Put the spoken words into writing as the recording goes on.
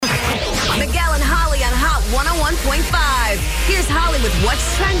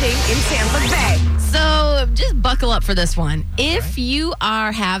what's trending in Tampa Bay. So just buckle up for this one. If you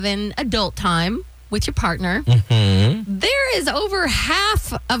are having adult time with your partner, there is over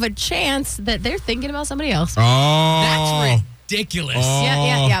half of a chance that they're thinking about somebody else. Oh. That's ridiculous. Oh.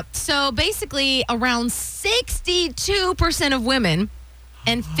 Yeah. So basically, around 62% of women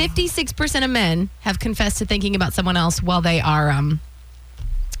and 56% of men have confessed to thinking about someone else while they are,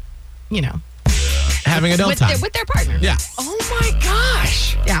 Having adult time. with their partner. Yeah. Oh my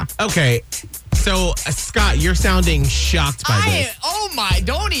gosh. Yeah. Okay. So, Scott, you're sounding shocked by this.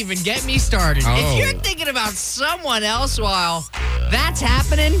 Don't even get me started. Oh. If you're thinking about someone else while that's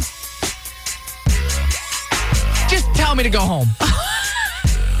happening, just tell me to go home.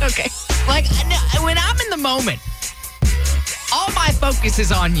 Okay. Like, when I'm in the moment, all my focus is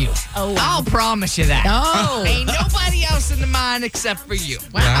on you. Oh, wow. I'll promise you that. Oh. Ain't nobody else in the mind except for you.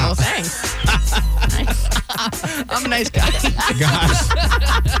 Wow. Thanks. Nice. I'm a nice guy.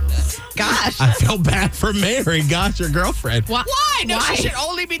 Gosh. I feel bad for Mary. Gosh, your girlfriend. Why? No, Why? she should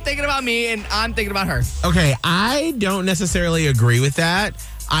only be thinking about me, and I'm thinking about her. Okay, I don't necessarily agree with that.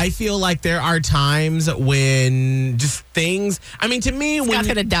 I feel like there are times when just things. I mean, to me, when Scott's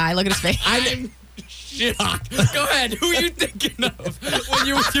gonna die. Look at his face. I'm shocked. Go ahead. Who are you thinking of when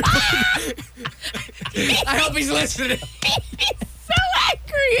you're with your partner? I hope he's listening. He's so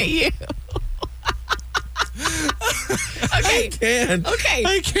angry at you. Okay. can't. Okay.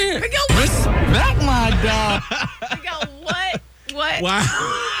 I can't. Miguel, Respect my dog. Miguel, what? Wow.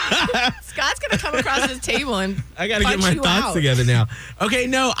 Scott's gonna come across this table and I got to get punch my you thoughts out. together now. Okay,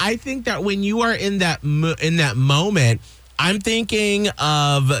 no, I think that when you are in that moment, I'm thinking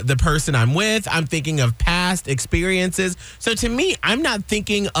of the person I'm with. I'm thinking of past experiences. So to me, I'm not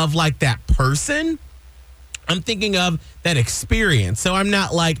thinking of like that person. I'm thinking of that experience. So I'm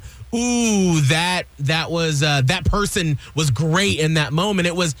not like, ooh, that was that person was great in that moment.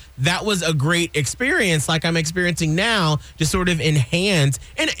 That was a great experience, like I'm experiencing now, just sort of enhanced.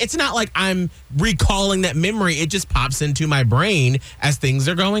 And it's not like I'm recalling that memory. It just pops into my brain as things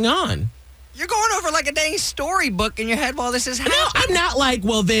are going on. You're going over like a dang storybook in your head while this is happening. No, I'm not like,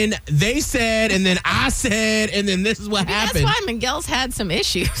 well, then they said, and then I said, and then this is what happened. That's why Miguel's had some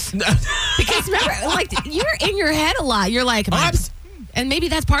issues. Because remember, like, you're in your head a lot. You're like, and maybe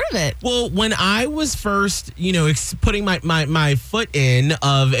that's part of it. Well, when I was first, putting my foot in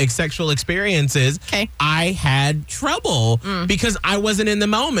of sexual experiences, Okay. I had trouble because I wasn't in the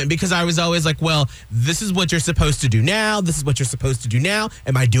moment, because I was always like, well, this is what you're supposed to do now. This is what you're supposed to do now.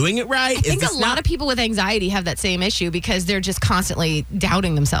 Am I doing it right? I think a lot of people with anxiety have that same issue because they're just constantly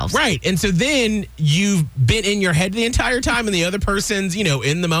doubting themselves. Right. And so then you've been in your head the entire time, and the other person's,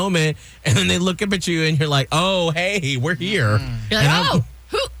 in the moment, and then they look up at you and you're like, oh, hey, we're here. You're like, And oh,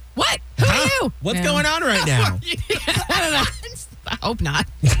 who? What? Who are you? What's going on right now? I don't know. I hope not.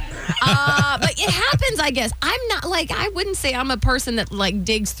 But it happens, I guess. I'm not like, I wouldn't say I'm a person that like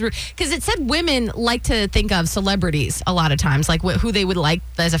digs through, because it said women like to think of celebrities a lot of times, like who they would like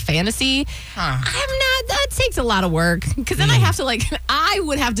as a fantasy. I'm not, that takes a lot of work, because then I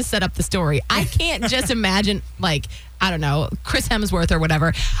would have to set up the story. I can't just imagine like, I don't know, Chris Hemsworth or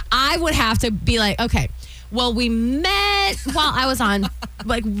whatever. I would have to be like, okay, well, we met while I was on,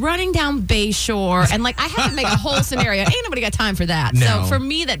 like, running down Bayshore, and, like, I had to make a whole scenario. Ain't nobody got time for that. No. So, for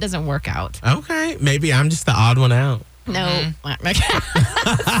me, that doesn't work out. Okay. Maybe I'm just the odd one out. No. Well,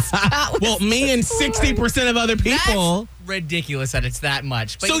 me and 60% of other people. That's ridiculous that it's that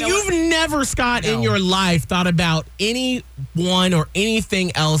much. But So you know you've what? never, Scott, in No. your life thought about anyone or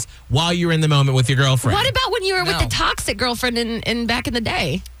anything else while you're in the moment with your girlfriend? What about when you were with No. the toxic girlfriend in back in the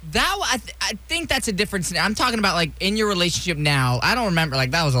day? I think that's a different scenario. I'm talking about like in your relationship now. I don't remember,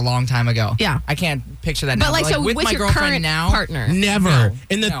 like that was a long time ago. Yeah. I can't picture that But, now. like, so with my your girlfriend current now, partner. Never. No.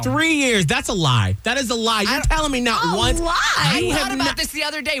 In the No. 3 years, that's a lie. That is a lie. You're telling me not A once. lie? I You thought have about not. this the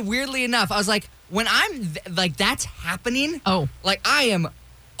other day. Weirdly enough, I was like, when I'm like that's happening. Oh. like I am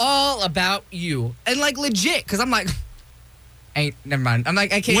all about you, and like legit, because I'm like, ain't never mind. I'm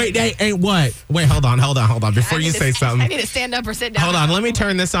like, I can't. Wait, ain't what? Wait, hold on. Before you say I something. need to stand up or sit down. Hold on, let me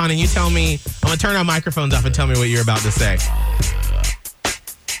turn this on and you tell me. I'm going to turn our microphones off and tell me what you're about to say.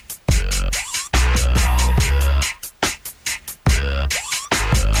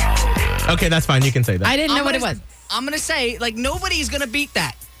 Okay, that's fine. You can say that. I didn't know what it was. I'm gonna say like nobody's gonna beat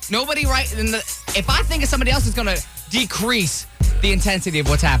that. Nobody if I think of somebody else, it's gonna decrease the intensity of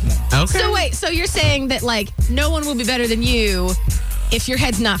what's happening. Okay. So wait, so you're saying that like no one will be better than you if your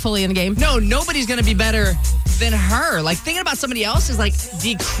head's not fully in the game? No, nobody's gonna be better than her. Like thinking about somebody else is like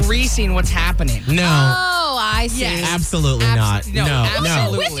decreasing what's happening. No. Oh, I see. Yes. Absolutely not. No, No.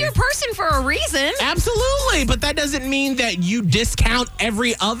 absolutely. With your person person for a reason. Absolutely, but that doesn't mean that you discount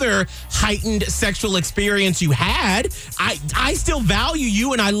every other heightened sexual experience you had. I still value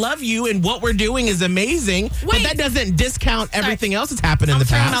you and I love you and what we're doing is amazing, but that doesn't discount everything else that's happened in the I'm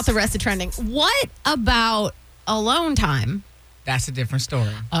past. out the rest of trending. What about alone time? That's a different story.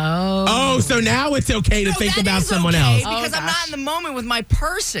 Oh, so now it's okay to think about someone else. Because I'm not in the moment with my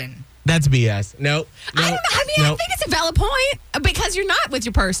person. That's BS. Nope. I think it's a valid point because you're not with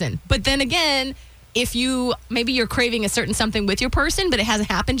your person. But then again, if maybe you're craving a certain something with your person, but it hasn't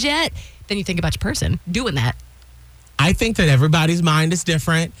happened yet, then you think about your person doing that. I think that everybody's mind is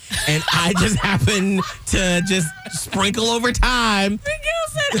different, and I just happen to just sprinkle over time. Miguel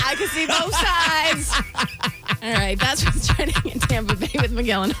said, I can see both sides. All right, that's what's trending in Tampa Bay with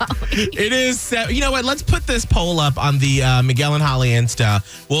Miguel and Holly. It is, you know what, let's put this poll up on the Miguel and Holly Insta.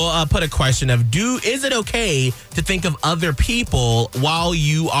 We'll put a question of, is it okay to think of other people while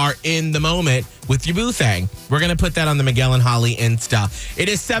you are in the moment with your boo thing? We're going to put that on the Miguel and Holly Insta. It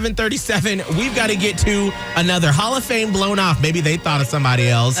is 7:37. We've got to get to another Hall of Fame blown off. Maybe they thought of somebody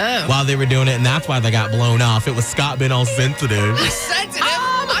else while they were doing it, and that's why they got blown off. It was Scott being all sensitive. Sensitive?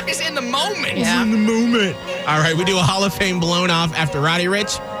 I'm just in the moment. Yeah. In the moment. All right, we do a Hall of Fame blown off after Roddy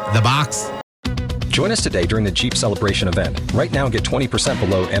Ricch, The Box. Join us today during the Jeep Celebration event. Right now, get 20%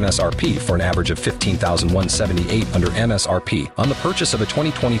 below MSRP for an average of $15,178 under MSRP on the purchase of a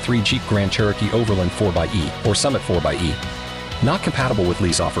 2023 Jeep Grand Cherokee Overland 4xE or Summit 4xE. Not compatible with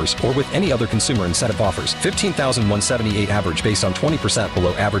lease offers or with any other consumer incentive offers. $15,178 average based on 20%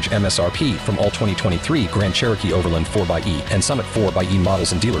 below average MSRP from all 2023 Grand Cherokee Overland 4xE and Summit 4xE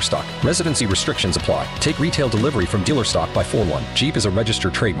models in dealer stock. Residency restrictions apply. Take retail delivery from dealer stock by 4/1. Jeep is a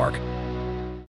registered trademark.